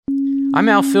I'm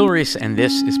Al Filreis, and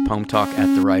this is Poem Talk at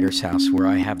the Writer's House, where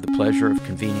I have the pleasure of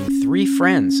convening three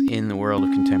friends in the world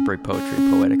of contemporary poetry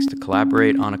and poetics to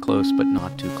collaborate on a close but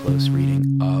not too close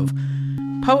reading of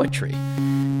poetry.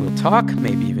 We'll talk,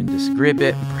 maybe even disagree a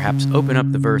bit, and perhaps open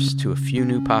up the verse to a few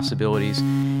new possibilities,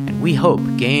 and we hope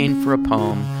gain for a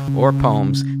poem or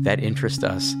poems that interest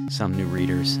us, some new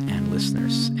readers and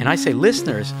listeners. And I say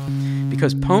listeners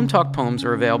because Poem Talk poems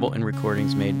are available in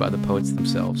recordings made by the poets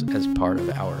themselves as part of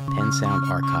our Pen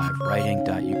Sound archive,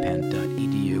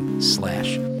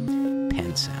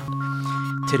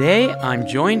 writing.upenn.edu/pensound. Today, I'm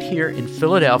joined here in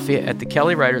Philadelphia at the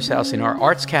Kelly Writers House in our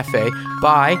Arts Cafe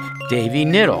by Davey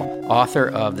Niddle, author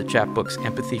of the chapbooks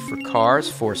Empathy for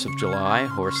Cars, Force of July,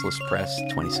 Horseless Press,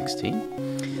 2016,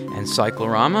 and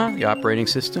Cyclorama, The Operating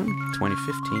System,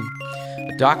 2015,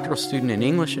 a doctoral student in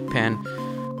English at Penn,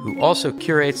 who also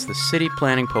curates the City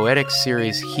Planning Poetics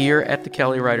series here at the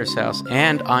Kelly Writers House,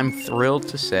 and I'm thrilled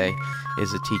to say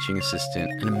is a teaching assistant,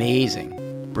 an amazing,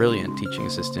 brilliant teaching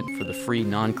assistant for the free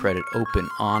non-credit open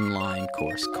online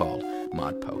course called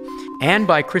ModPo. And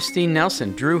by Christine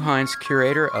Nelson, Drew Hines,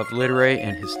 curator of literary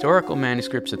and historical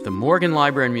manuscripts at the Morgan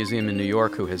Library and Museum in New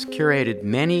York, who has curated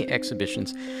many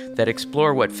exhibitions that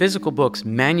explore what physical books,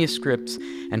 manuscripts,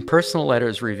 and personal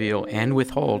letters reveal and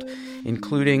withhold,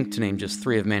 including, to name just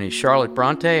three of many, Charlotte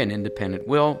Bronte, An Independent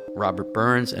Will, Robert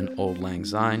Burns, An Auld Lang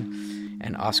Syne,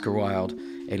 and Oscar Wilde,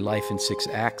 A Life in Six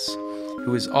Acts,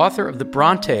 who is author of The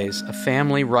Brontes, A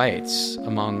Family Rights,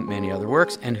 among many other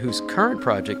works, and whose current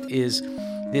project is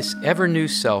This Ever-New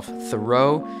Self,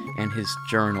 Thoreau and His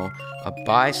Journal, a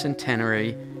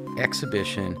bicentenary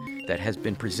exhibition that has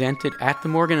been presented at the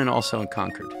Morgan and also in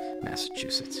Concord,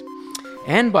 Massachusetts.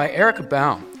 And by Erica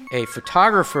Baum, a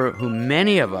photographer who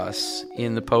many of us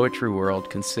in the poetry world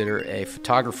consider a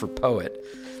photographer-poet.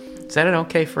 Is that an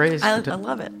okay phrase? I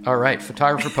love it. All right,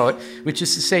 photographer-poet, which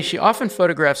is to say she often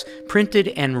photographs printed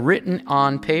and written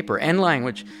on paper and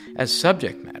language as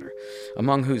subject matter,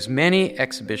 among whose many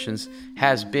exhibitions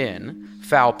has been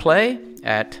Foul Play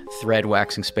at Thread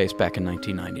Waxing Space back in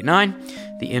 1999,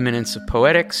 The Imminence of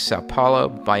Poetics, Sao Paulo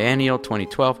Biennial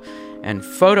 2012, and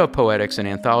Photo Poetics, an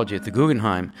anthology at the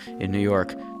Guggenheim in New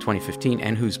York 2015,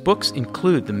 and whose books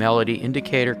include The Melody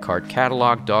Indicator, Card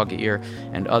Catalog, Dog Ear,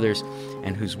 and others,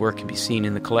 and whose work can be seen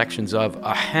in the collections of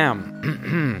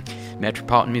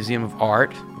Metropolitan Museum of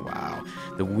Art, wow,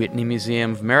 the Whitney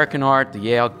Museum of American Art, the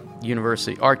Yale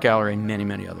University Art Gallery, and many,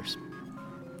 many others.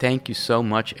 Thank you so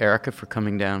much, Erica, for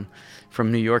coming down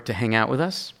from New York to hang out with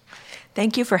us.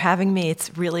 Thank you for having me.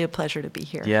 It's really a pleasure to be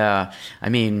here. Yeah, I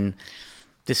mean,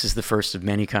 this is the first of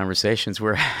many conversations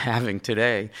we're having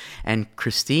today. And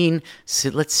Christine,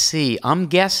 let's see, I'm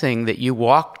guessing that you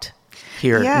walked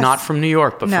here, yes. Not from New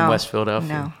York, but from West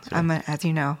Philadelphia. No, so. as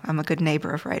you know, I'm a good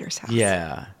neighbor of Writers House.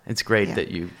 Yeah, it's great that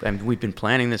we've been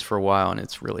planning this for a while, and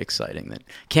it's really exciting.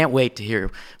 Can't wait to hear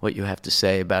what you have to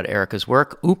say about Erica's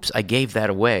work. Oops, I gave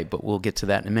that away, but we'll get to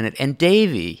that in a minute. And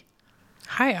Davey.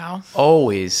 Hi, Al.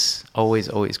 Always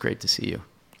great to see you.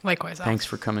 Likewise, Al. Thanks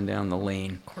for coming down the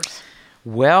lane. Of course.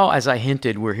 Well, as I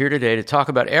hinted, we're here today to talk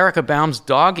about Erica Baum's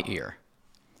Dog Ear,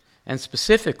 and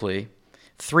specifically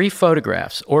 3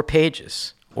 photographs or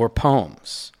pages or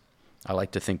poems. I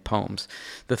like to think poems.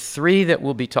 The 3 that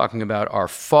we'll be talking about are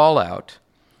Fallout,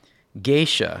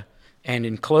 Geisha, and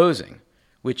Enclosing,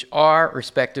 which are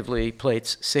respectively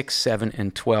plates 6, 7,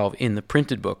 and 12 in the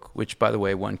printed book, which, by the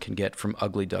way, one can get from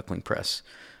Ugly Duckling Press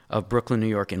of Brooklyn, New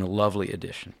York, in a lovely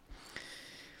edition.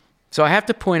 So I have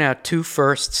to point out 2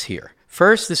 firsts here.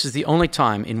 First, this is the only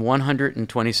time in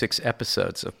 126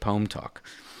 episodes of Poem Talk,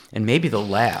 and maybe the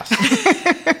last.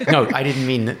 No, I didn't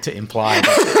mean to imply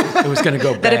that it was going to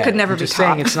go bad. That it could never I'm be just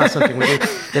saying topped. it's not something we do.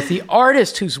 That the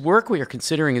artist whose work we are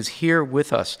considering is here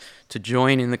with us to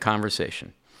join in the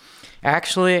conversation.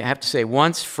 Actually, I have to say,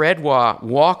 once Fred Waugh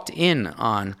walked in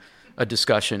on a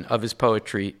discussion of his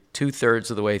poetry 2/3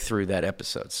 of the way through that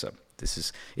episode. So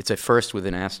it's a first with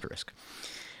an asterisk.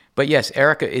 But yes,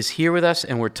 Erica is here with us,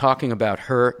 and we're talking about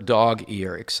her Dog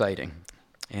Ear. Exciting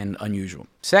and unusual.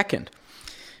 Second,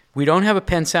 we don't have a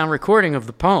pen sound recording of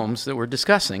the poems that we're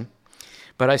discussing,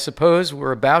 but I suppose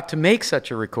we're about to make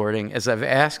such a recording as I've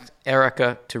asked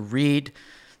Erica to read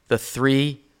the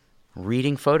 3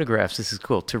 reading photographs. This is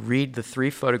cool, to read the 3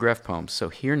 photograph poems. So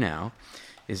here now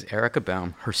is Erica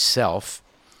Baum herself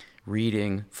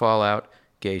reading Fallout,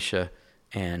 Geisha,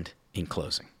 and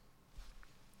Enclosing.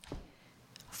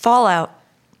 Fallout.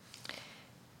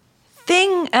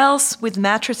 Thing else with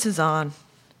mattresses on,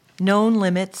 known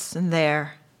limits and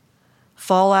there.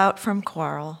 Fallout from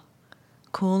quarrel,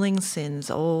 cooling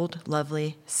sin's old,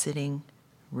 lovely, sitting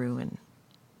ruin.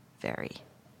 Very.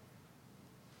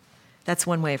 That's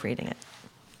one way of reading it.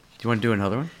 Do you want to do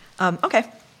another one? Okay.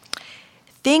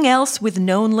 Thing else with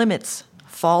known limits,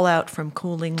 fallout from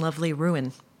cooling lovely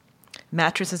ruin.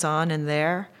 Mattresses on and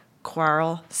there,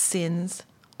 quarrel, sins,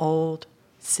 old,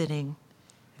 sitting,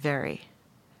 very.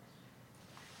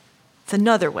 It's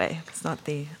another way. It's not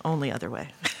the only other way.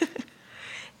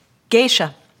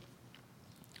 Geisha.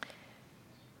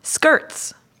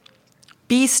 Skirts.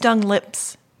 Bee-stung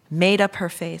lips. Made up her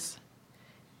face.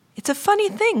 It's a funny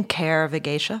thing, care of a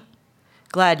geisha.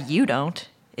 Glad you don't,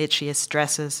 itchiest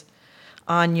dresses.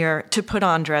 To put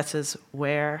on dresses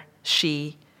where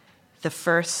she, the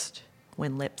first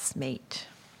when lips mate.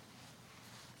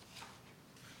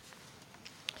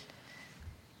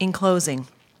 In closing.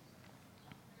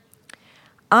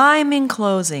 I'm in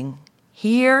closing,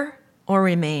 here or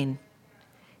remain.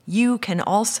 You can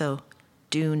also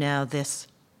do now this.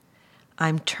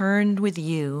 I'm turned with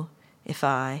you if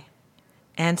I,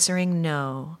 answering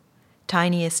no,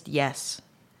 tiniest yes,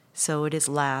 so it is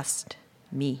last,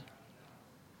 me.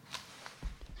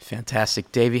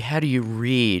 Fantastic. Davy, how do you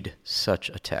read such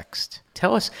a text?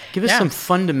 Give us some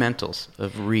fundamentals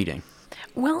of reading.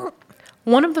 Well,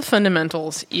 one of the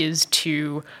fundamentals is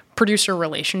to produce a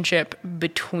relationship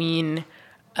between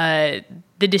the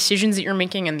decisions that you're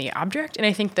making and the object. And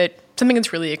I think that something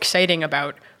that's really exciting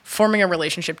about forming a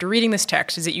relationship to reading this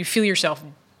text is that you feel yourself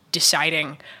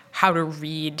deciding how to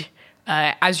read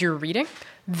as you're reading,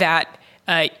 that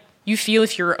you feel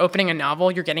if you're opening a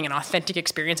novel, you're getting an authentic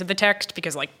experience of the text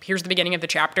because, like, here's the beginning of the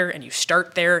chapter and you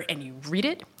start there and you read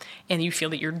it and you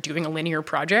feel that you're doing a linear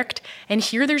project. And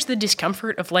here there's the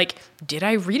discomfort of, like, did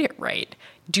I read it right?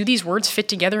 Do these words fit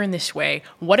together in this way?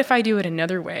 What if I do it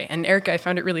another way? And Erica, I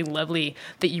found it really lovely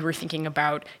that you were thinking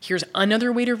about here's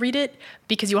another way to read it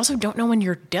because you also don't know when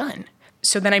you're done.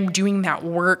 So then I'm doing that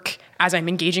work as I'm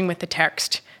engaging with the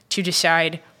text to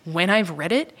decide when I've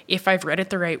read it, if I've read it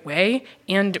the right way,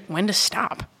 and when to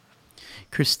stop.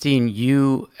 Christine,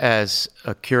 you as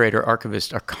a curator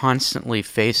archivist are constantly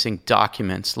facing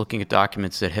documents, looking at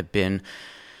documents that have been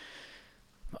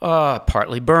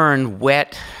partly burned,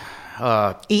 wet,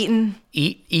 Eaten.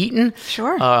 Eaten.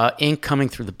 Sure. Ink coming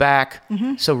through the back.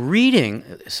 Mm-hmm.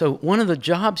 So one of the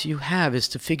jobs you have is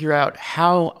to figure out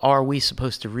how are we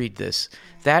supposed to read this.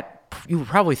 That you were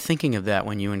probably thinking of that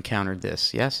when you encountered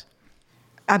this, yes?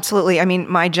 Absolutely. I mean,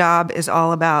 my job is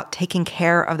all about taking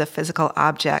care of the physical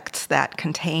objects that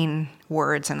contain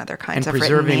words and other kinds of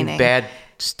written meaning. And preserving bad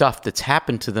stuff that's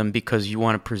happened to them because you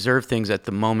want to preserve things at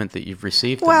the moment that you've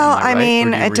received them. Well, I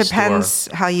mean, it depends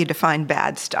how you define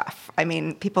bad stuff. I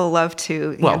mean, people love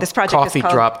to, this project coffee is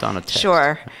called, dropped on a text.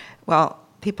 Sure. Well,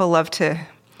 people love to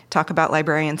talk about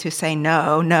librarians who say,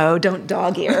 no, don't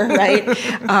dog ear, right?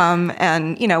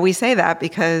 And, we say that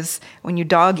because when you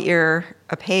dog ear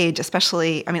a page,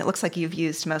 especially, it looks like you've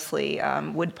used mostly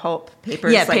wood pulp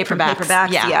papers. Yeah, like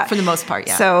paperbacks. Yeah, for the most part,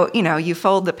 yeah. So, you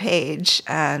fold the page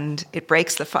and it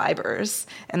breaks the fibers,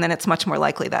 and then it's much more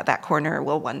likely that corner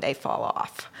will one day fall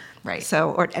off. Right.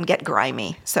 So, and get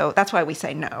grimy. So that's why we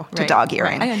say no to dog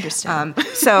earing. Right. I understand.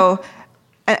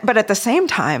 But at the same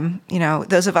time,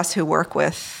 those of us who work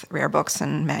with rare books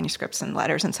and manuscripts and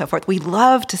letters and so forth, we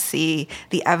love to see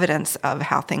the evidence of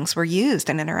how things were used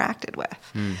and interacted with.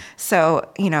 So,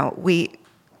 we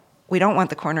don't want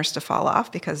the corners to fall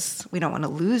off because we don't want to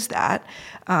lose that.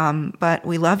 But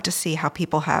we love to see how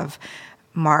people have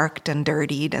marked and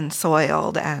dirtied and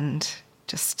soiled and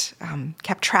just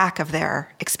kept track of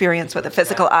their experience with a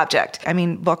physical object.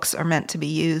 Books are meant to be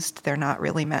used. They're not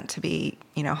really meant to be,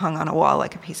 hung on a wall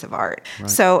like a piece of art. Right.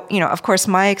 So, of course,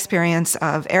 my experience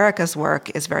of Erica's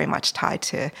work is very much tied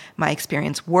to my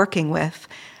experience working with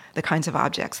the kinds of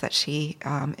objects that she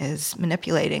is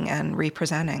manipulating and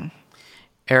representing.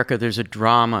 Erica, there's a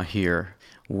drama here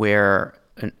where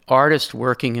an artist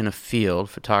working in a field,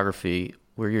 photography,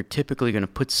 where you're typically going to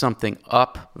put something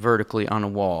up vertically on a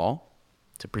wall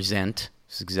to present,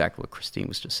 this is exactly what Christine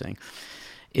was just saying,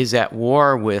 is at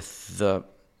war with the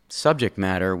subject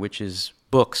matter, which is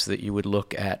books that you would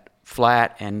look at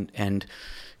flat and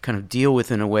kind of deal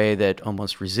with in a way that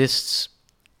almost resists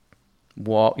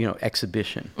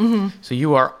exhibition. Mm-hmm. So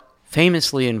you are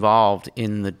famously involved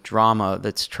in the drama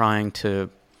that's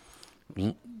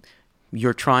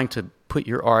you're trying to put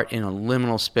your art in a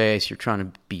liminal space, you're trying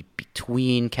to be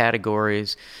between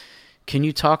categories. Can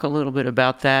you talk a little bit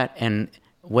about that and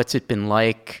what's it been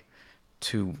like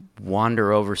to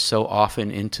wander over so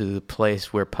often into the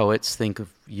place where poets think of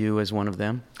you as one of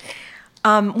them?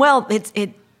 Well,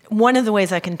 one of the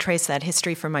ways I can trace that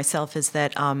history for myself is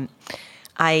that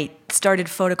I started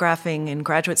photographing in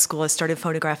graduate school. I started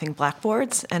photographing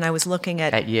blackboards, and I was looking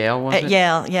at Yale, was it? At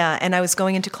Yale, yeah. And I was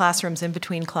going into classrooms in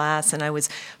between class, and I was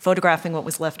photographing what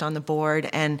was left on the board.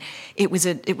 And it was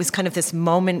kind of this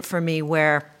moment for me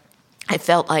where I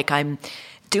felt like I'm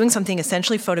doing something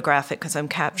essentially photographic because I'm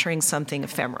capturing something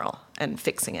ephemeral and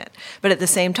fixing it. But at the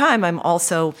same time, I'm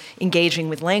also engaging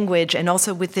with language and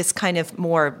also with this kind of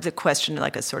more the question,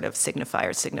 like a sort of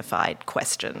signifier, signified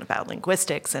question about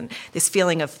linguistics and this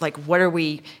feeling of like, what are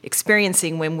we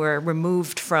experiencing when we're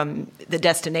removed from the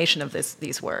destination of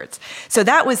these words? So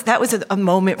that was a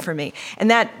moment for me. And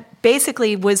that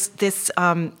basically was this,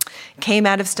 came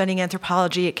out of studying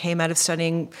anthropology. It came out of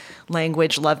studying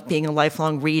language, love being a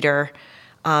lifelong reader.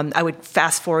 I would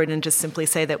fast forward and just simply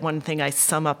say that one thing I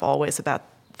sum up always about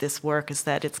this work is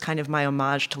that it's kind of my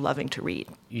homage to loving to read.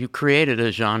 You created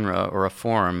a genre or a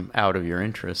form out of your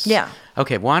interests. Yeah.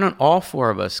 Okay, why don't all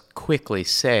four of us quickly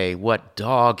say what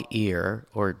dog ear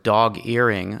or dog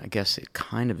earing, I guess it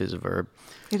kind of is a verb.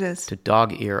 It is. To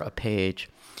dog ear a page.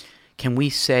 Can we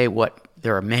say what,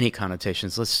 there are many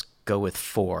connotations. Let's go with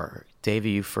 4. Davy,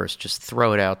 you first. Just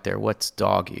throw it out there. What's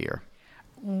dog ear?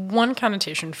 One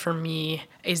connotation for me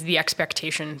is the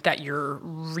expectation that you're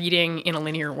reading in a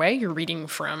linear way. You're reading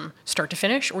from start to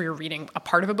finish, or you're reading a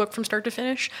part of a book from start to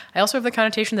finish. I also have the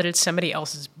connotation that it's somebody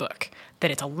else's book,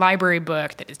 that it's a library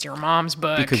book, that it's your mom's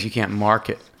book. Because you can't mark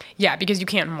it. Yeah, because you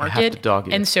can't mark have it. to dog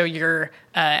ear. And so you're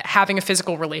having a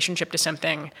physical relationship to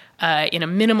something in a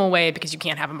minimal way because you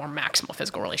can't have a more maximal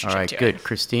physical relationship All right, to good. it.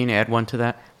 Christine, add one to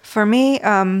that. For me,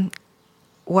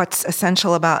 what's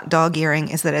essential about dog earing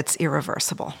is that it's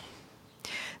irreversible.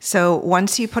 So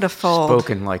once you put a fold...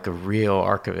 Spoken like a real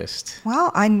archivist.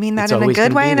 Well, I mean that It's in a always good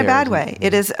gonna way be and a there, bad isn't way. it?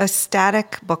 It is a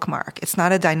static bookmark. It's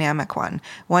not a dynamic one.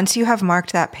 Once you have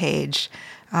marked that page,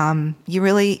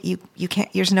 you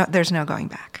can't. There's no going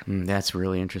back. That's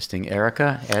really interesting.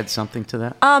 Erica, add something to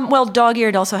that. Well,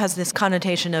 dog-eared also has this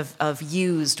connotation of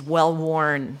used,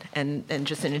 well-worn, and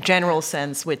just in a general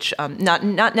sense, which not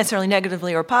necessarily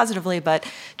negatively or positively, but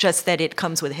just that it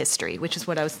comes with history, which is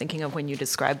what I was thinking of when you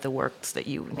described the works that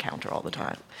you encounter all the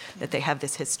time, that they have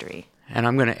this history. And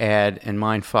I'm going to add, and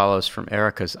mine follows from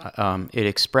Erica's, it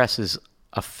expresses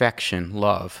affection,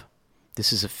 love.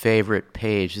 This is a favorite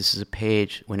page. This is a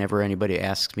page, whenever anybody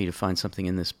asks me to find something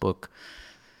in this book,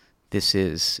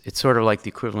 it's sort of like the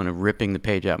equivalent of ripping the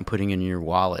page out and putting it in your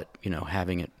wallet,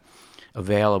 having it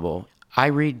available. I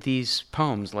read these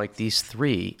poems, like these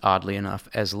 3, oddly enough,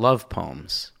 as love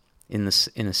poems in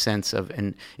a sense of,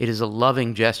 and it is a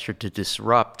loving gesture to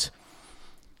disrupt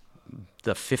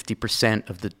the 50%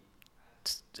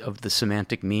 of the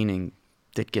semantic meaning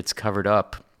that gets covered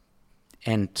up,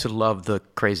 and to love the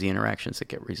crazy interactions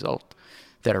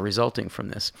that are resulting from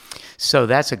this. So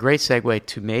that's a great segue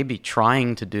to maybe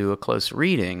trying to do a close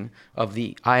reading of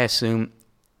the, I assume,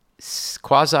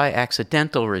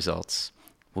 quasi-accidental results.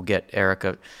 We'll get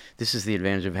Erica. This is the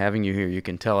advantage of having you here. You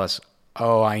can tell us,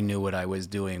 oh, I knew what I was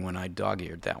doing when I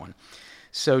dog-eared that one.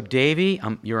 So Davy,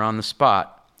 you're on the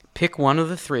spot. Pick one of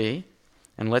the 3,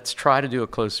 and let's try to do a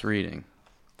close reading.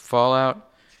 Fallout,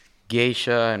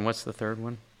 Geisha, and what's the third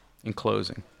one? In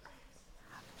closing.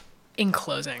 In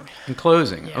closing. In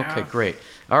closing. Yeah. Okay, great.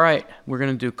 All right, we're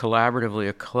going to do collaboratively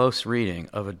a close reading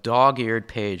of a dog-eared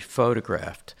page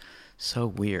photographed. So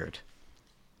weird.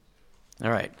 All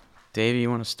right, Davey,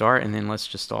 you want to start, and then let's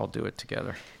just all do it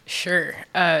together. Sure.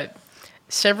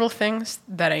 Several things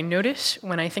that I notice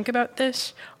when I think about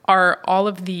this are all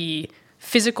of the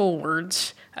physical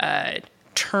words,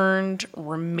 turned,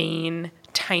 remain,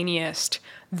 tiniest,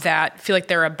 that feel like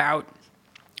they're about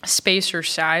space or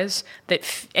size, that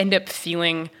end up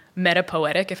feeling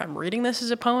meta-poetic if I'm reading this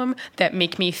as a poem, that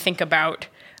make me think about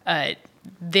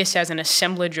this as an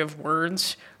assemblage of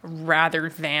words rather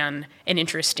than an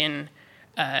interest in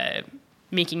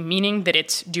making meaning, that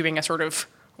it's doing a sort of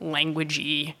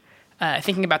languagey,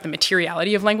 thinking about the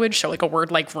materiality of language. So like a word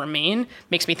like remain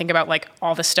makes me think about like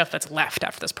all the stuff that's left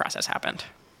after this process happened.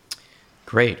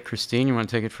 Great. Christine, you want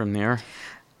to take it from there?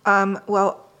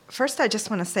 Well, first I just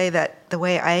want to say that the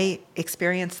way I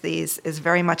experience these is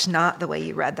very much not the way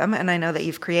you read them, and I know that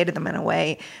you've created them in a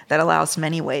way that allows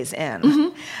many ways in.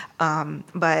 Mm-hmm.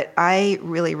 But I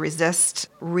really resist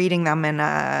reading them in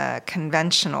a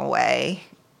conventional way,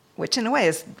 which in a way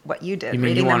is what you did. You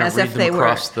mean reading you want them to as read if them they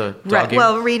across were the dog ear?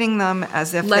 well, reading them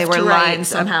as if Left they were to right, lines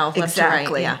somehow, of, left to right,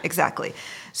 exactly, yeah. exactly.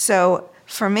 So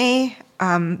for me,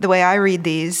 the way I read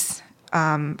these,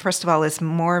 first of all, is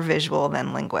more visual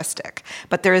than linguistic.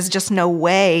 But there is just no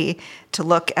way to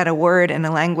look at a word in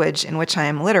a language in which I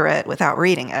am literate without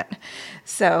reading it.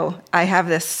 So I have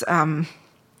this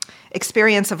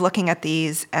experience of looking at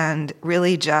these and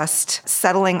really just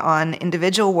settling on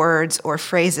individual words or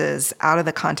phrases out of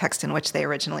the context in which they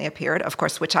originally appeared, of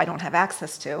course, which I don't have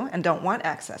access to and don't want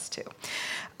access to.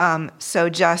 So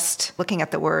just looking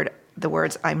at the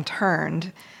words "I'm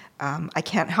turned," I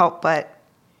can't help but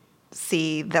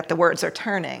see that the words are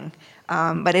turning,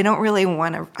 but I don't really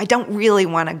want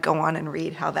to go on and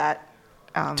read how that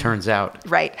turns out.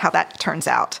 Right, how that turns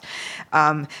out.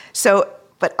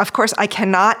 But of course, I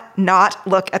cannot not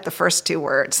look at the first two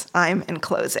words, "I'm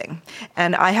enclosing."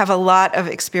 And I have a lot of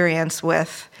experience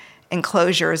with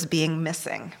enclosures being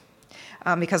missing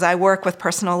because I work with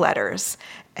personal letters.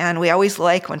 And we always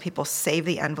like when people save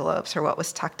the envelopes or what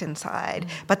was tucked inside,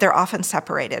 but they're often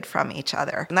separated from each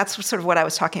other. And that's sort of what I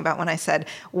was talking about when I said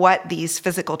what these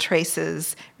physical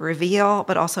traces reveal,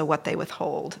 but also what they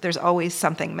withhold. There's always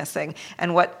something missing.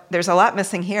 And there's a lot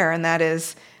missing here, and that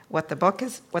is what the book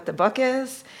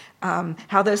is,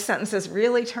 how those sentences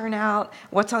really turn out,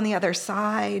 what's on the other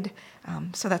side.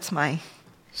 So that's my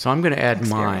So I'm going to add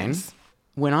experience. mine.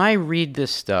 When I read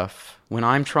this stuff, when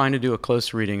I'm trying to do a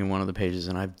close reading in one of the pages,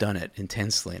 and I've done it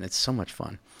intensely, and it's so much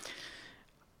fun,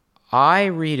 I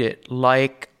read it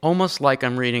almost like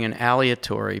I'm reading an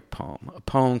aleatory poem, a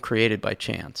poem created by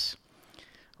chance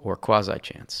or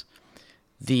quasi-chance.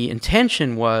 The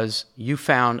intention was you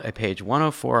found a page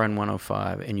 104 and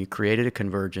 105, and you created a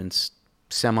convergence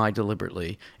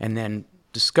semi-deliberately, and then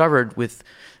discovered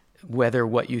whether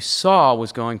what you saw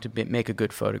was going to make a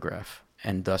good photograph,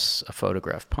 and thus a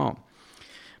photograph poem.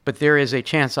 But there is a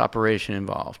chance operation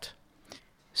involved.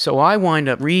 So I wind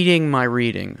up reading my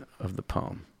reading of the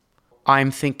poem.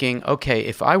 I'm thinking, okay,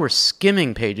 if I were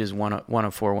skimming pages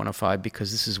 104, 105,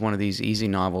 because this is one of these easy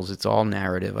novels, it's all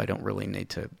narrative, I don't really need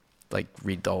to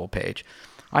read the whole page,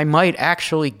 I might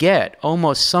actually get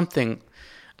almost something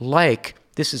like,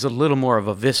 this is a little more of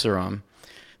a viscerum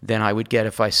than I would get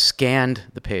if I scanned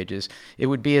the pages. It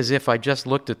would be as if I just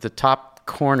looked at the top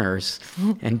corners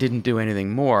and didn't do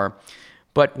anything more.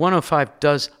 But 105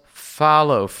 does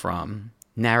follow from,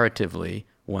 narratively,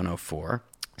 104.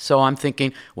 So I'm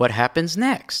thinking, what happens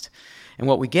next? And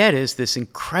what we get is this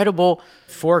incredible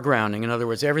foregrounding. In other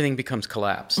words, everything becomes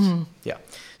collapsed. Yeah.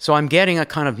 So I'm getting a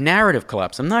kind of narrative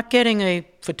collapse. I'm not getting a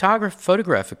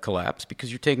photographic collapse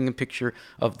because you're taking a picture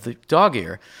of the dog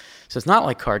ear. So it's not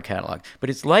like card catalog. But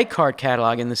it's like card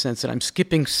catalog in the sense that I'm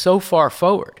skipping so far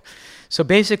forward. So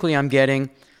basically I'm getting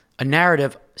a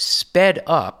narrative sped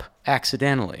up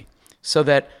accidentally, so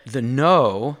that the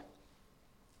no,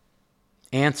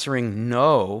 answering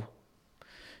no,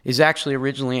 is actually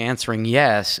originally answering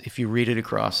yes if you read it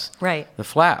across the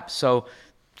flap. So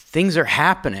things are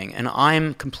happening, and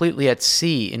I'm completely at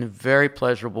sea in a very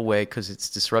pleasurable way because it's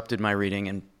disrupted my reading,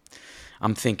 and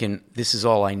I'm thinking, this is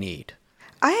all I need.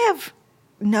 I have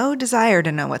no desire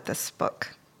to know what this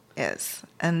book is,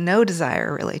 and no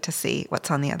desire really to see what's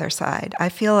on the other side. I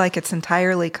feel like it's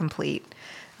entirely complete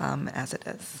as it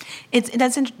is.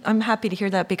 I'm happy to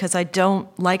hear that because I don't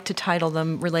like to title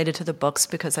them related to the books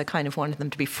because I kind of wanted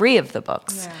them to be free of the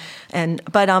books. Yeah.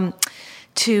 But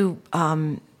to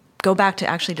go back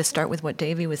to start with what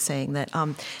Davy was saying, that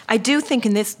I do think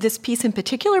in this piece in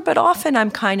particular, but often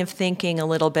I'm kind of thinking a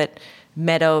little bit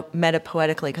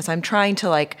meta-poetically because I'm trying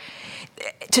to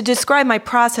to describe my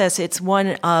process. It's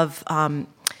one of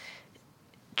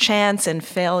chance and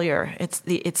failure.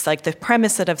 It's like the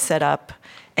premise that I've set up,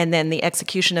 and then the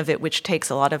execution of it, which takes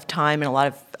a lot of time and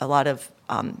a lot of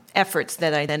efforts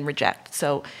that I then reject.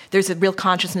 So there's a real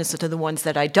consciousness to the ones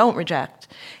that I don't reject,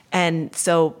 and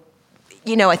so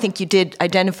I think you did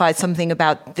identify something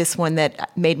about this one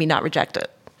that made me not reject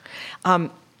it.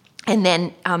 And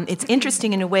then it's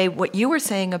interesting in a way what you were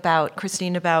saying about,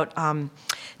 Christine, about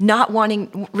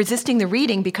resisting the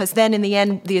reading, because then in the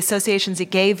end, the associations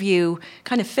it gave you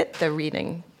kind of fit the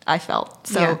reading, I felt.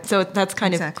 So that's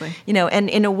kind exactly. of, and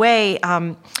in a way,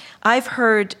 I've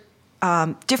heard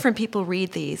different people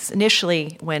read these.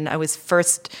 Initially, when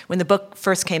the book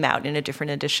first came out in a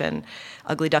different edition,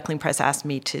 Ugly Duckling Press asked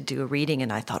me to do a reading,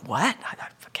 and I thought, what?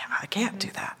 I can't do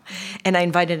that. And I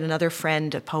invited another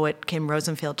friend, a poet, Kim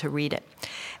Rosenfield, to read it.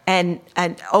 And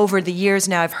over the years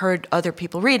now, I've heard other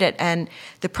people read it, and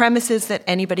the premise is that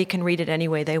anybody can read it any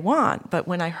way they want. But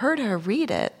when I heard her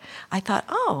read it, I thought,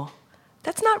 oh,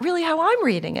 that's not really how I'm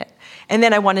reading it. And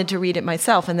then I wanted to read it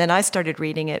myself, and then I started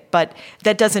reading it. But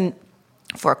that doesn't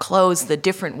foreclose the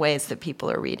different ways that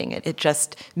people are reading it. It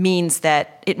just means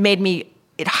that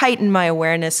it heightened my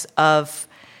awareness of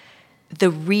the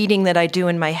reading that I do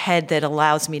in my head that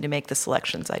allows me to make the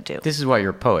selections I do. This is why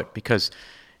you're a poet, because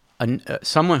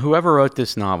whoever wrote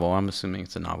this novel, I'm assuming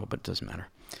it's a novel, but it doesn't matter,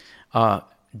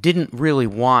 didn't really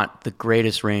want the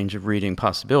greatest range of reading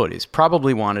possibilities.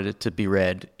 Probably wanted it to be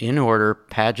read in order,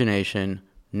 pagination,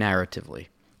 narratively.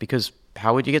 Because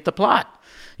how would you get the plot?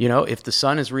 You know, if the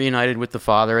son is reunited with the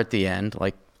father at the end,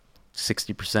 like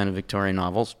 60% of Victorian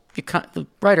novels, the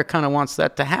writer kind of wants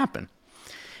that to happen.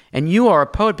 And you are a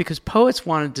poet because poets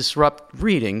want to disrupt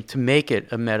reading to make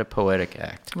it a metapoetic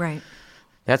act. Right.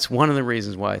 That's one of the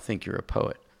reasons why I think you're a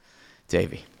poet,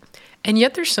 Davy. And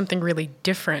yet there's something really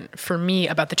different for me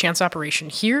about the chance operation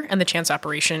here and the chance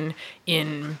operation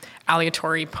in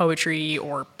aleatory poetry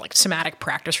or like somatic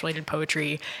practice-related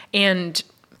poetry. And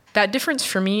that difference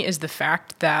for me is the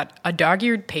fact that a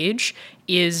dog-eared page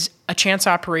is a chance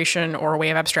operation or a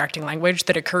way of abstracting language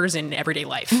that occurs in everyday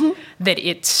life. Mm-hmm. That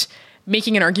it's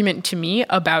making an argument to me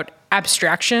about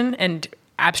abstraction and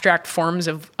abstract forms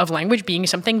of language being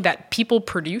something that people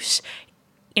produce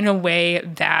in a way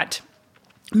that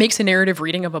makes a narrative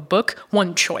reading of a book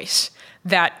one choice.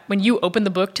 That when you open the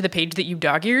book to the page that you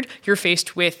dog-eared, you're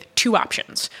faced with two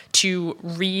options: to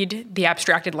read the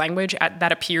abstracted language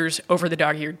that appears over the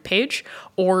dog-eared page,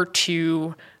 or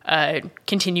to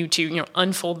continue to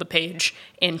unfold the page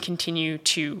and continue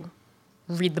to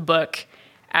read the book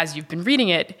as you've been reading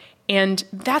it. And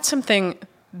that's something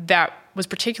that was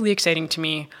particularly exciting to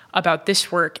me about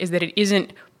this work, is that it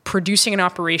isn't producing an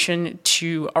operation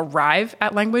to arrive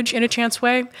at language in a chance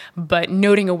way, but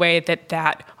noting a way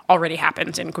that already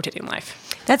happens in quotidian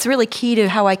life. That's really key to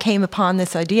how I came upon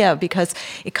this idea, because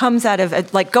it comes out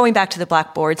of, like, going back to the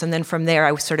blackboards, and then from there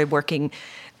I started working.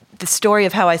 The story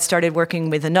of how I started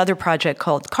working with another project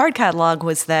called Card Catalog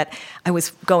was that I was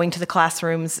going to the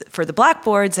classrooms for the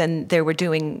blackboards, and they were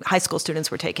doing, high school students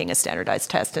were taking a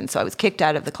standardized test, and so I was kicked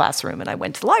out of the classroom and I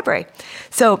went to the library.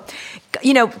 So,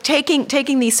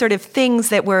 taking these sort of things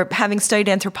that were, having studied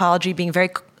anthropology, being very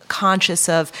conscious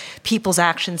of people's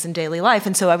actions in daily life.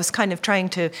 And so I was kind of trying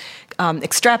to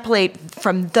extrapolate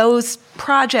from those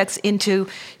projects into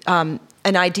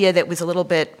an idea that was a little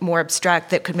bit more abstract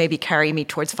that could maybe carry me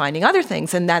towards finding other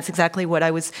things. And that's exactly what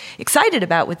I was excited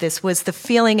about with this, was the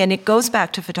feeling, and it goes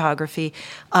back to photography,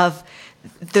 of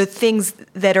the things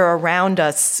that are around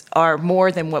us are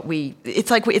more than what it's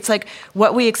like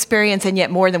what we experience, and yet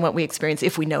more than what we experience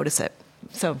if we notice it.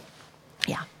 So,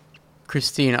 yeah.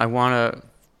 Christine, I want to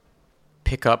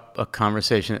pick up a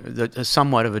conversation,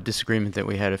 somewhat of a disagreement that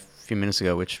we had a few minutes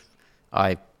ago, which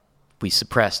we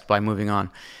suppressed by moving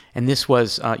on. And this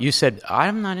was, you said,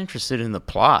 I'm not interested in the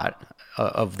plot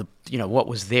of the, what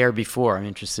was there before. I'm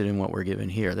interested in what we're given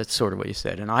here. That's sort of what you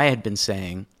said. And I had been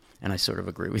saying, and I sort of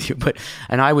agree with you,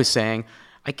 and I was saying,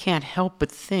 I can't help but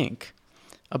think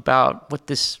about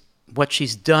what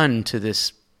she's done to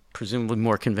this presumably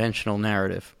more conventional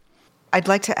narrative. I'd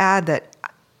like to add that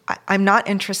I'm not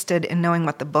interested in knowing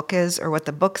what the book is or what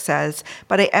the book says,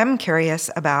 but I am curious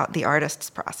about the artist's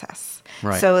process.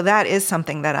 Right. So that is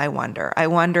something that I wonder. I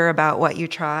wonder about what you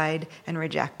tried and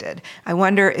rejected. I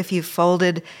wonder if you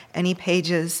folded any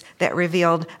pages that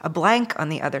revealed a blank on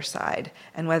the other side,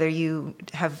 and whether you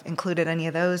have included any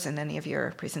of those in any of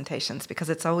your presentations, because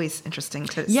it's always interesting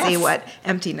to see what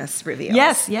emptiness reveals.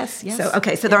 Yes.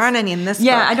 So there aren't any in this book.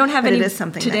 Yeah, I don't have any it is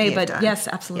something today, that but yes,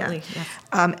 absolutely. Yeah.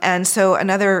 Yes. And so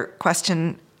another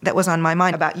question that was on my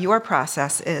mind about your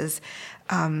process is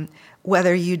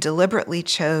whether you deliberately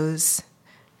chose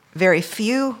very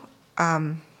few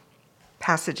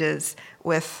passages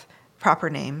with proper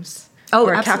names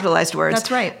or capitalized words. That's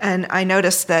right. And I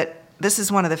noticed that this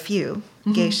is one of the few,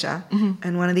 geisha,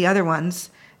 and one of the other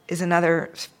ones is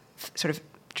another sort of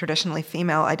traditionally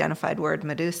female-identified word,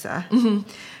 Medusa.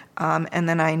 And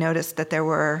then I noticed that there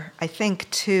were, I think,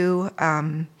 two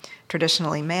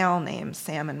traditionally male names,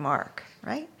 Sam and Mark,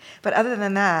 right? But other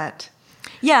than that,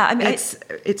 yeah, I mean,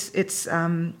 it's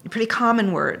pretty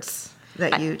common words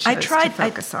that you chose to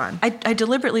focus on. I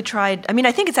deliberately tried. I mean,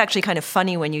 I think it's actually kind of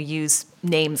funny when you use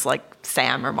names like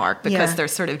Sam or Mark, because they're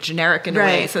sort of generic in a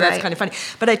way, so that's kind of funny.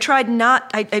 But I tried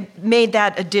I made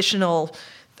that additional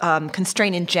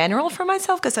constraint in general for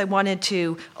myself, because I wanted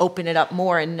to open it up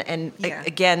more. And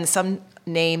again, some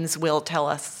names will tell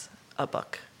us a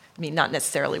book. I mean, not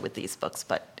necessarily with these books,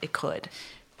 but it could.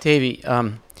 Davy,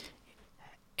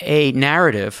 a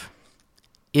narrative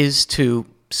is to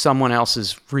someone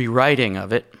else's rewriting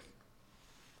of it,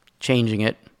 changing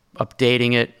it,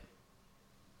 updating it,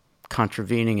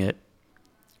 contravening it,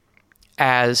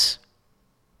 as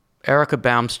Erika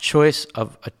Baum's choice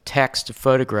of a text to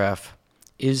photograph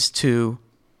is to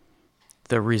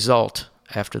the result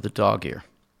after the dog ear.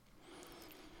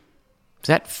 Is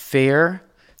that fair?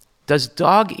 Does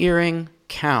dog earing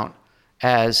count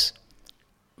as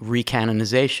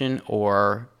recanonization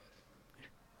or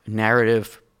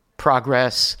narrative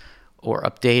progress or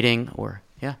updating or...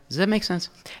 Yeah. Does that make sense?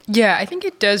 Yeah, I think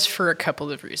it does for a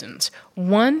couple of reasons.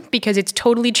 One, because it's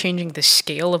totally changing the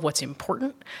scale of what's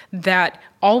important, that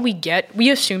all we get, we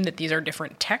assume that these are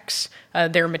different texts.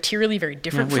 They're materially very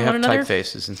different from one another. We have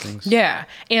typefaces and things. Yeah.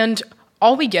 And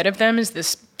all we get of them is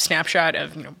this snapshot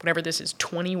of, whatever this is,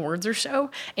 20 words or so.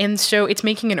 And so it's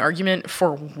making an argument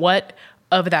for what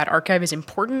of that archive is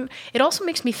important. It also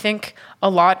makes me think a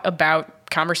lot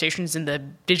about conversations in the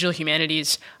digital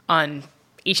humanities on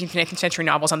 18th and 19th century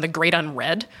novels, on the great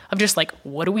unread, of just like,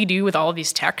 what do we do with all of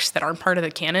these texts that aren't part of the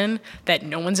canon that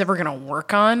no one's ever going to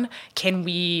work on? Can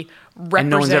we represent... And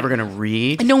no one's ever going to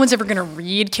read? And no one's ever going to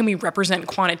read. Can we represent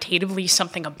quantitatively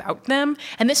something about them?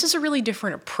 And this is a really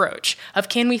different approach of,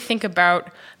 can we think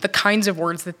about the kinds of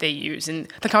words that they use?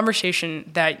 And the conversation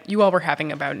that you all were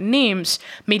having about names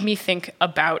made me think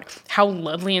about how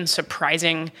lovely and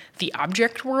surprising the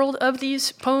object world of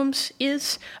these poems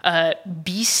is.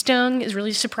 Bee stung is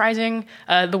really surprising.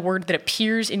 The word that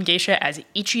appears in Geisha as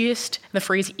itchiest, the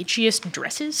phrase itchiest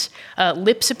dresses.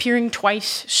 Lips appearing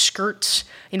twice, skirts.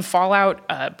 In Fallout,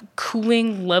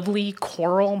 cooling, lovely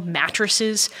coral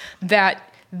mattresses,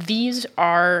 that these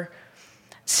are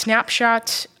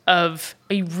snapshots of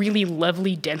a really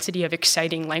lovely density of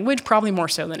exciting language, probably more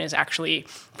so than is actually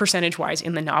percentage-wise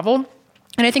in the novel.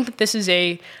 And I think that this is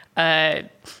a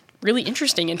really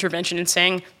interesting intervention in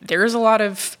saying there is a lot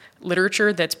of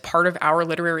literature that's part of our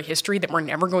literary history that we're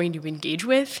never going to engage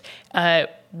with.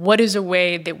 What is a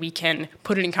way that we can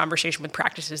put it in conversation with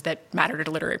practices that matter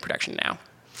to literary production now?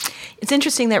 It's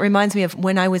interesting. That reminds me of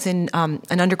when I was in an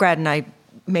undergrad and I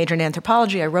majored in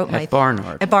anthropology. I wrote at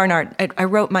Barnard. At Barnard, I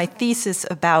wrote my thesis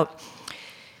about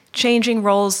changing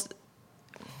roles.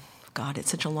 God, it's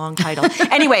such a long title.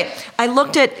 Anyway, I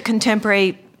looked at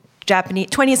contemporary Japanese,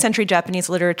 20th century Japanese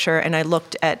literature, and I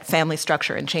looked at family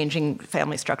structure and changing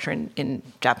family structure in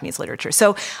Japanese literature.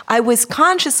 So I was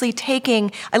consciously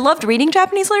I loved reading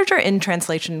Japanese literature in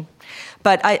translation,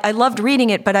 but I loved reading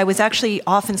it, but I was actually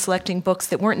often selecting books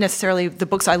that weren't necessarily the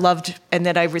books I loved and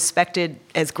that I respected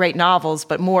as great novels,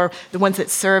 but more the ones that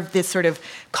served this sort of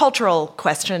cultural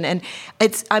question. And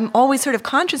I'm always sort of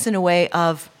conscious in a way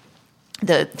of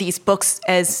these books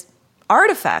as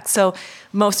artifacts. So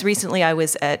most recently I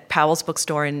was at Powell's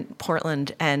bookstore in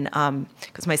Portland, and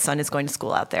because my son is going to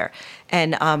school out there.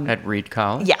 And at Reed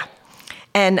College? Yeah.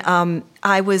 And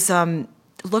I was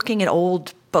looking at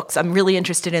old books. I'm really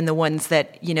interested in the ones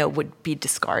that, would be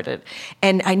discarded.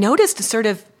 And I noticed a sort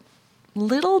of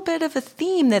little bit of a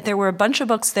theme that there were a bunch of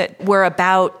books that were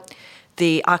about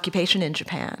the occupation in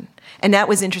Japan. And that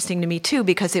was interesting to me, too,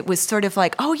 because it was sort of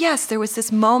like, oh, yes, there was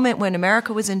this moment when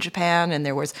America was in Japan, and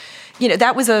there was,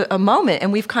 that was a moment.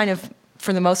 And we've kind of,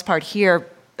 for the most part here,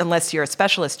 unless you're a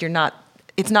specialist,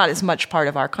 it's not as much part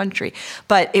of our country.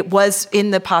 But it was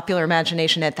in the popular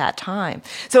imagination at that time.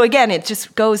 So again, it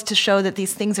just goes to show that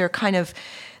these things are kind of,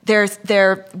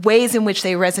 they're ways in which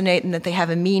they resonate and that they have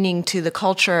a meaning to the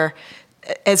culture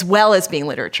as well as being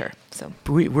literature. So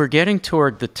we're getting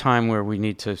toward the time where we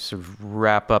need to sort of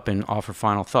wrap up and offer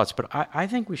final thoughts, but I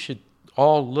think we should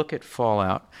all look at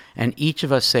Fallout and each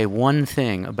of us say one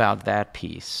thing about that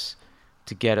piece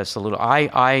to get us a little...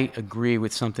 I agree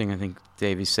with something I think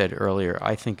Davy said earlier.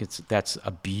 I think that's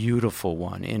a beautiful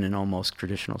one in an almost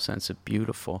traditional sense of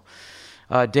beautiful.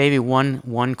 Davy,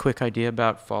 one quick idea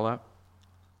about Fallout?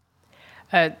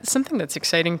 Something that's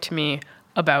exciting to me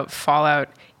about Fallout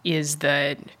is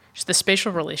the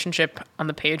spatial relationship on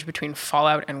the page between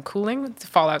Fallout and Cooling.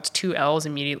 Fallout's 2 L's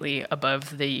immediately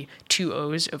above the 2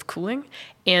 O's of Cooling.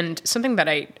 And something that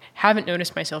I haven't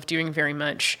noticed myself doing very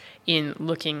much in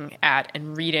looking at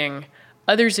and reading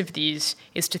others of these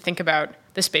is to think about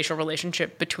the spatial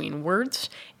relationship between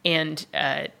words. And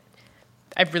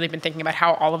I've really been thinking about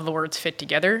how all of the words fit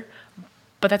together.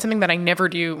 But that's something that I never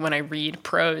do when I read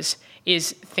prose,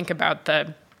 is think about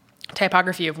the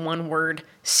typography of one word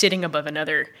sitting above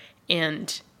another,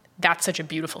 and that's such a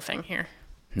beautiful thing here.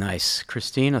 Nice.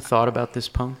 Christine, a thought about this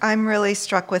poem? I'm really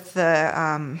struck with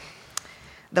the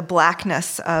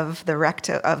blackness of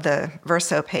the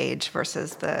verso page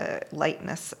versus the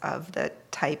lightness of the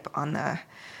type on the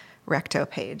recto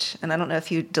page. And I don't know if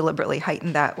you deliberately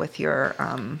heightened that with your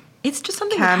it's just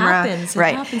something camera. That happens.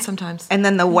 Right. It happens sometimes. And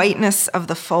then the whiteness of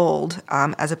the fold,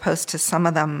 as opposed to some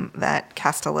of them that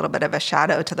cast a little bit of a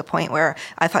shadow to the point where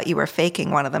I thought you were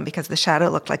faking one of them because the shadow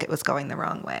looked like it was going the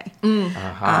wrong way.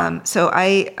 Uh-huh. So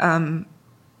I...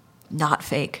 Not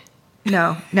fake.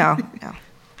 No.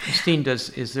 Christine,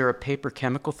 is there a paper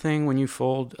chemical thing when you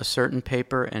fold a certain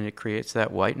paper and it creates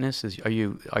that whiteness? Are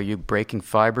you breaking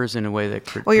fibers in a way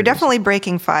that Well, you're definitely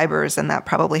breaking fibers, and that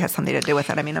probably has something to do with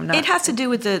it. I mean, I'm not. It has to do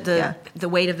with the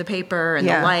weight of the paper and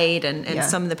the light, and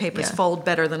some of the papers fold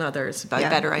better than others. By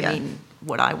better, I mean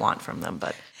what I want from them.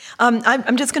 But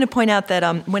I'm just going to point out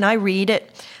that when I read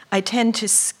it, I tend to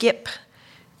skip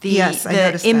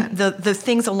the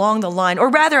things along the line, or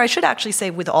rather, I should actually say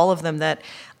with all of them that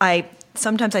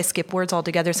sometimes I skip words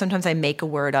altogether. Sometimes I make a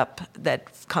word up that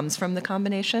comes from the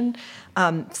combination.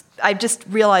 I just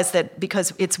realized that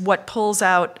because it's what pulls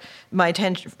out my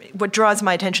attention, what draws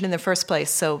my attention in the first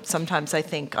place. So sometimes I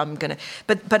think I'm gonna,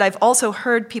 but I've also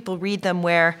heard people read them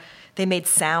where they made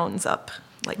sounds up,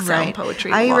 like sound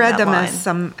poetry. I read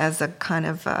them as a kind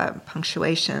of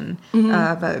punctuation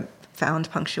of a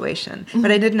found punctuation. But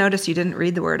I did notice you didn't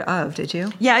read the word of, did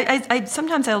you? Yeah, I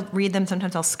sometimes I'll read them,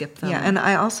 sometimes I'll skip them. Yeah, and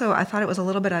I thought it was a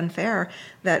little bit unfair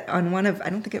that on one of, I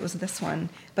don't think it was this one,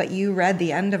 but you read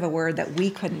the end of a word that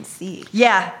we couldn't see.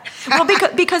 Yeah. Well,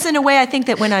 because in a way I think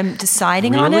that when I'm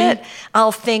deciding on it,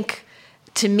 I'll think,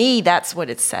 to me, that's what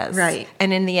it says. Right.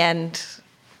 And in the end,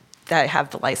 I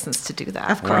have the license to do that.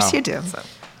 Of course you do.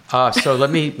 So let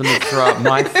me throw out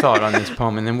my thought on this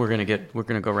poem, and then we're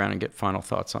gonna go around and get final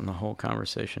thoughts on the whole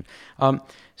conversation.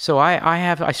 So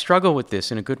I struggle with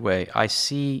this in a good way. I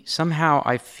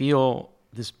feel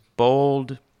this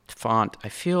bold font. I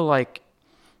feel like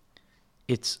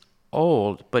it's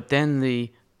old, but then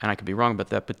and I could be wrong about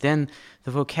that, but then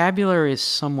the vocabulary is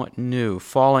somewhat new.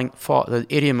 The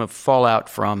idiom of fallout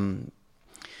from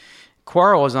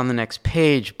quarrel is on the next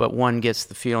page, but one gets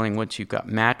the feeling once you've got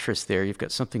mattress there, you've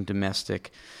got something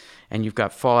domestic, and you've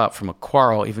got fallout from a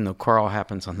quarrel, even though quarrel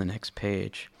happens on the next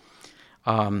page.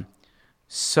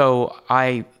 So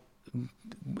I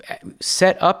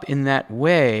set up in that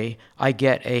way, I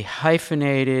get a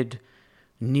hyphenated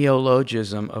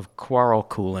neologism of quarrel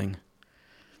cooling.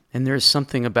 And there's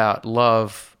something about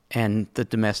love and the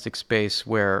domestic space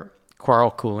where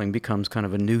quarrel cooling becomes kind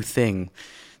of a new thing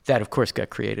that, of course,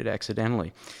 got created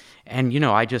accidentally. And,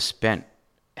 I just spent,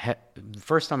 the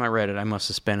first time I read it, I must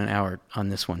have spent an hour on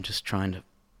this one just trying to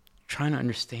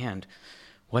understand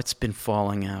what's been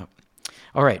falling out.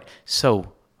 All right,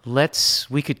 so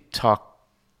we could talk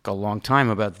a long time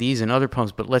about these and other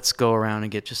poems, but let's go around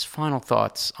and get just final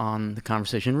thoughts on the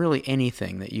conversation, really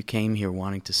anything that you came here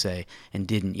wanting to say and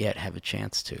didn't yet have a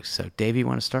chance to. So, Dave, you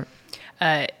want to start?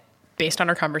 Based on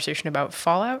our conversation about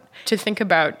fallout, to think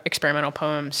about experimental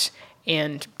poems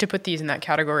and to put these in that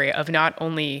category of not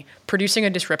only producing a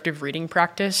disruptive reading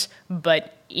practice,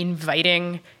 but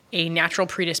inviting a natural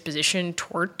predisposition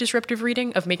toward disruptive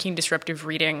reading, of making disruptive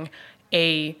reading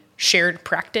a shared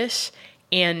practice.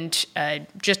 And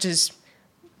just as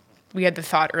we had the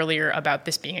thought earlier about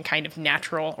this being a kind of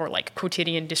natural or like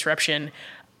quotidian disruption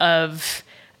of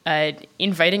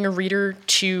inviting a reader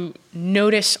to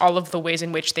notice all of the ways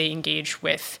in which they engage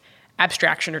with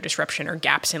abstraction or disruption or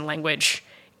gaps in language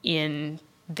in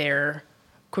their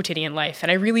quotidian life.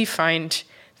 And I really find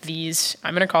these,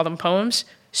 I'm going to call them poems,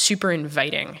 super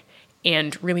inviting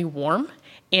and really warm.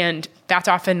 And that's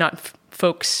often not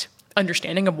folks'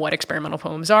 understanding of what experimental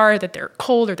poems are, that they're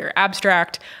cold or they're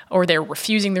abstract or they're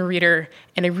refusing the reader.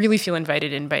 And I really feel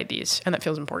invited in by these, and that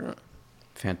feels important.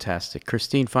 Fantastic.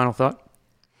 Christine, final thought?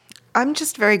 I'm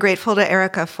just very grateful to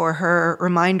Erica for her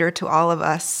reminder to all of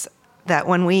us that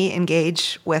when we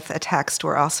engage with a text,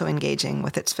 we're also engaging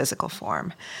with its physical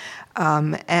form.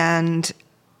 And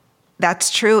that's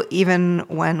true even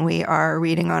when we are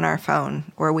reading on our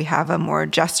phone, where we have a more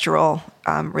gestural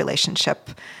relationship,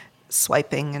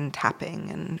 swiping and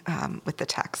tapping and with the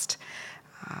text.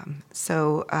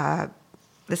 So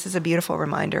this is a beautiful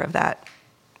reminder of that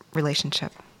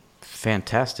relationship.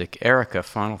 Fantastic. Erica,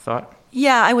 final thought?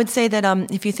 Yeah, I would say that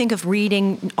if you think of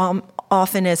reading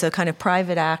often as a kind of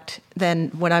private act, then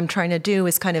what I'm trying to do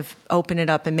is kind of open it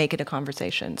up and make it a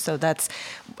conversation. So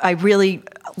I really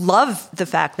love the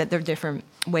fact that there are different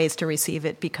ways to receive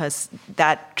it, because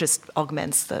that just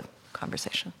augments the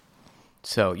conversation.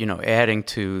 So, adding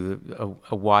to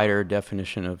a wider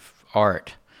definition of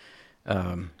art,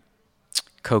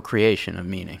 co-creation of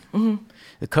meaning. Mm-hmm.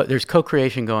 There's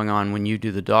co-creation going on when you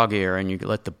do the dog ear and you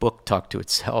let the book talk to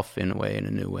itself in a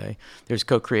new way. There's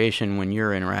co-creation when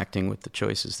you're interacting with the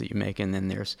choices that you make, and then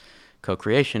there's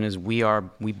co-creation as we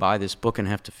buy this book and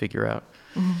have to figure out.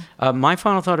 Mm-hmm. My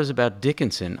final thought is about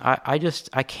Dickinson.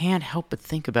 I can't help but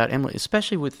think about Emily,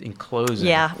 especially in closing.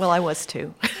 Yeah, well, I was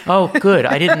too. Oh, good.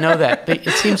 I didn't know that. But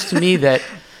it seems to me that...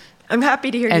 I'm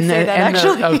happy to hear you say that,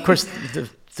 actually. Of course,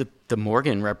 the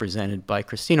Morgan represented by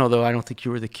Christine, although I don't think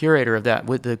you were the curator of that,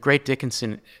 with the Great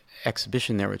Dickinson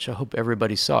exhibition there, which I hope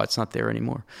everybody saw. It's not there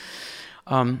anymore.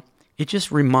 It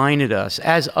just reminded us,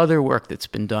 as other work that's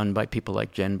been done by people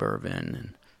like Jen Bervin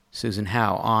and Susan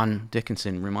Howe on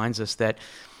Dickinson reminds us that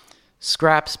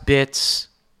scraps, bits,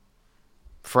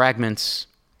 fragments,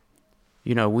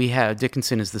 we have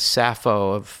Dickinson is the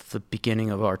Sappho of the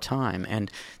beginning of our time. And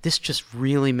this just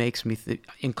really makes me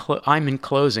I'm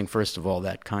enclosing, first of all,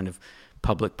 that kind of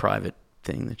public-private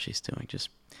thing that she's doing. Just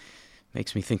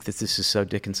makes me think that this is so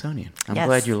Dickinsonian. I'm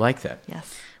glad you like that.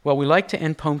 Yes. Well, we like to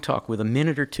end Poem Talk with a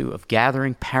minute or two of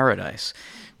Gathering Paradise,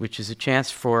 which is a chance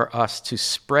for us to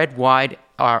spread wide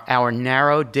our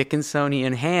narrow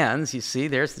Dickinsonian hands. You see,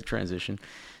 there's the transition,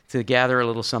 to gather a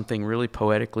little something really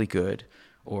poetically good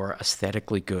or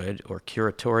aesthetically good or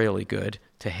curatorially good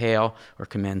to hail or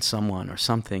commend someone or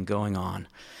something going on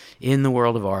in the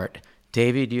world of art.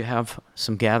 Davy, do you have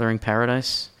some Gathering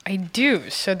Paradise? I do.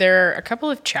 So there are a couple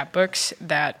of chapbooks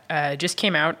that just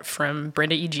came out from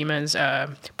Brenda Ijima's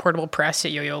portable press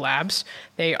at Yo-Yo Labs.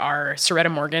 They are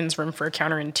Soretta Morgan's Room for a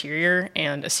Counter Interior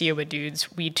and Asiya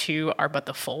Wadood's We Too Are But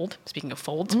the Fold, speaking of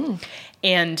folds.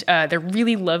 And they're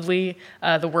really lovely.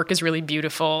 The work is really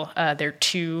beautiful.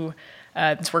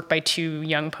 It's work by two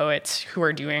young poets who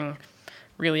are doing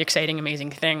really exciting, amazing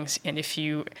things. And if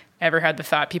you ever had the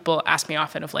thought, people ask me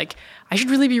often of like, I should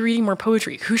really be reading more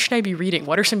poetry. Who should I be reading?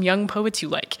 What are some young poets you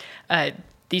like?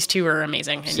 These two are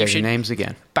amazing. And Say your names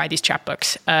again. Buy these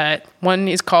chapbooks. One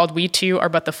is called We Too Are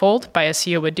But the Fold by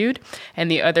Asiya Wadood,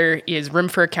 and the other is Room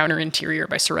for a Counter Interior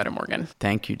by Soretta Morgan.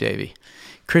 Thank you, Davy.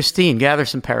 Christine, gather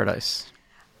some paradise.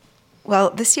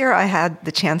 Well, this year I had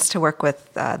the chance to work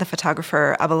with the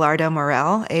photographer Abelardo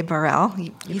Morel, Abe Morel.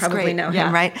 You probably great. know Yeah.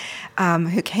 him, right?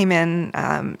 Who came in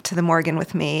to the Morgan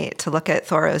with me to look at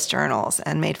Thoreau's journals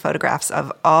and made photographs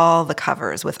of all the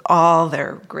covers with all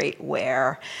their great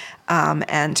wear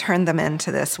and turned them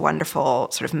into this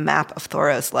wonderful sort of map of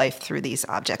Thoreau's life through these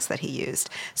objects that he used.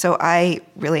 So I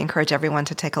really encourage everyone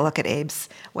to take a look at Abe's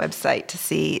website to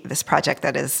see this project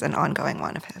that is an ongoing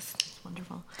one of his.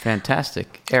 Wonderful.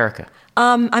 Fantastic. Erica.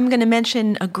 I'm going to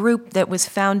mention a group that was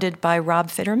founded by Rob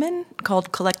Fitterman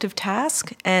called Collective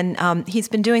Task, and he's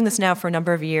been doing this now for a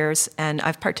number of years, and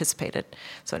I've participated.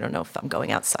 So I don't know if I'm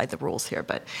going outside the rules here,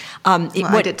 but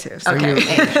I did too. So Are you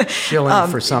shilling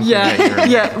for something?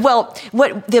 Yeah. Well,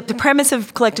 what the premise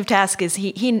of Collective Task is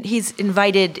he's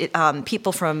invited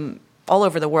people from all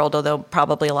over the world, although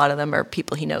probably a lot of them are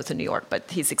people he knows in New York, but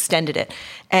he's extended it.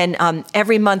 And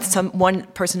every month, one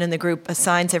person in the group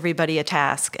assigns everybody a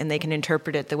task, and they can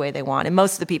interpret it the way they want. And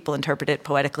most of the people interpret it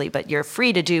poetically, but you're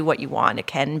free to do what you want. It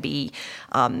can be,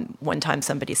 one time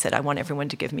somebody said, I want everyone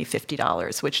to give me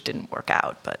 $50, which didn't work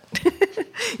out, but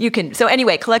you can. So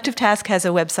anyway, Collective Task has a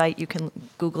website. You can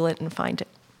Google it and find it.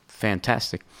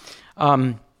 Fantastic.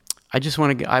 I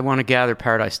want to gather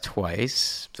paradise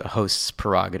twice, the host's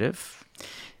prerogative.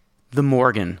 The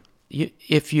Morgan.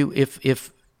 If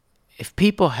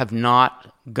people have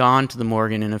not gone to the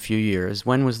Morgan in a few years,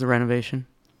 when was the renovation?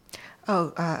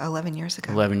 11 years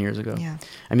ago. 11 years ago. Yeah.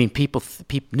 I mean, people,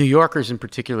 New Yorkers in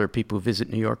particular, people who visit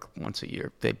New York once a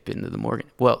year, they've been to the Morgan.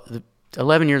 Well,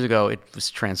 11 years ago, it was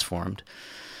transformed.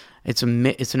 It's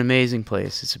an amazing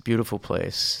place. It's a beautiful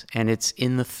place. And it's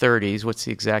in the 30s. What's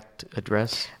the exact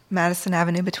address? Madison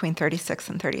Avenue between 36th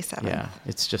and 37th. Yeah,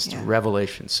 it's just a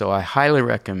revelation. So I highly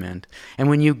recommend. And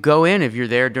when you go in, if you're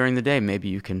there during the day, maybe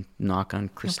you can knock on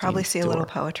Christine's You'll probably see door. a little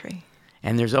poetry.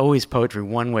 And there's always poetry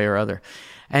one way or other.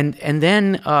 And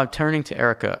then turning to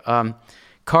Erica,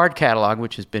 card catalog,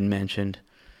 which has been mentioned,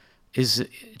 is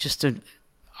just an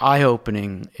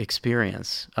eye-opening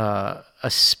experience,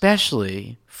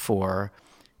 especially for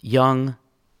young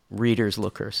readers,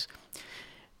 lookers.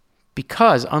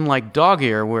 Because unlike dog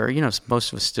ear, where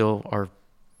most of us still are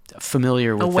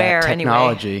familiar with Aware that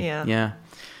technology, anyway.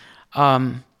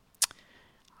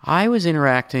 I was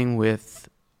interacting with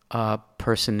a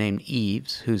person named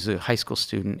Eves, who's a high school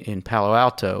student in Palo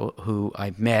Alto, who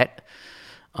I met,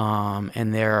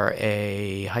 and they're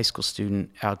a high school student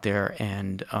out there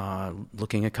and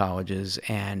looking at colleges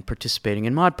and participating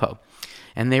in ModPo.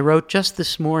 And they wrote just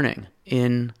this morning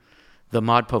in the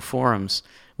ModPo forums,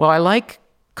 well, I like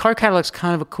card catalog's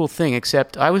kind of a cool thing,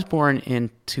 except I was born in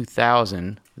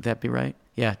 2000. Would that be right?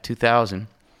 Yeah, 2000,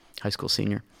 high school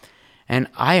senior. And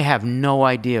I have no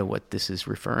idea what this is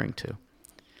referring to.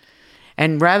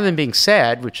 And rather than being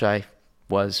sad, which I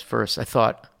was first, I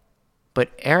thought, but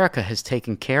Erica has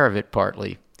taken care of it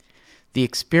partly. The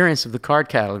experience of the card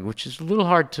catalog, which is a little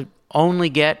hard to only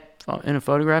get in a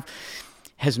photograph,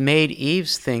 has made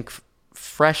Eves think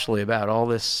freshly about all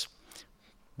this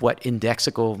what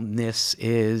indexicalness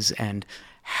is and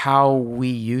how we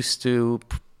used to,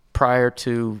 prior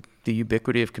to the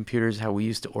ubiquity of computers, how we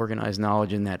used to organize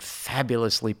knowledge in that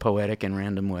fabulously poetic and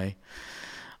random way.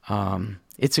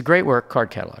 It's a great work, Card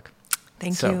Catalog.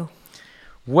 Thank you.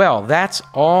 Well, that's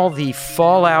all the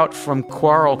fallout from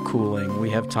quarrel cooling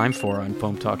we have time for on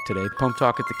Poem Talk today. Poem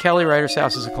Talk at the Kelly Writers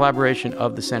House is a collaboration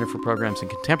of the Center for Programs in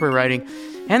Contemporary Writing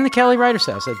and the Kelly Writers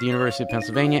House at the University of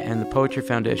Pennsylvania and the Poetry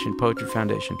Foundation,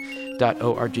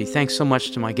 poetryfoundation.org. Thanks so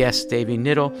much to my guests, Davy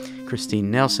Niddle,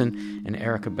 Christine Nelson, and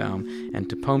Erica Baum, and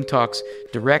to Poem Talk's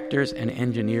directors and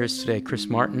engineers today, Chris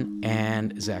Martin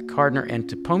and Zach Cardner, and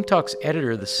to Poem Talk's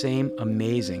editor, the same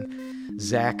amazing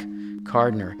Zach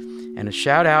Cardner. And a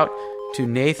shout out to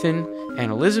Nathan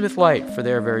and Elizabeth Light for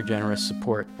their very generous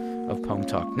support of Poem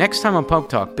Talk. Next time on Poem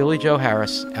Talk, Billy Joe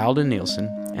Harris, Alden Nielsen,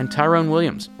 and Tyrone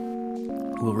Williams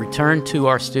will return to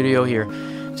our studio here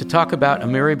to talk about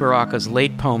Amiri Baraka's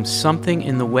late poem, Something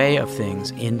in the Way of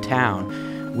Things in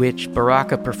Town, which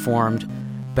Baraka performed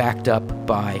backed up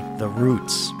by The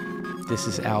Roots. This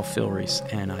is Al Filreis,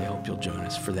 and I hope you'll join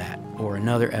us for that or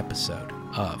another episode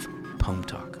of Poem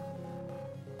Talk.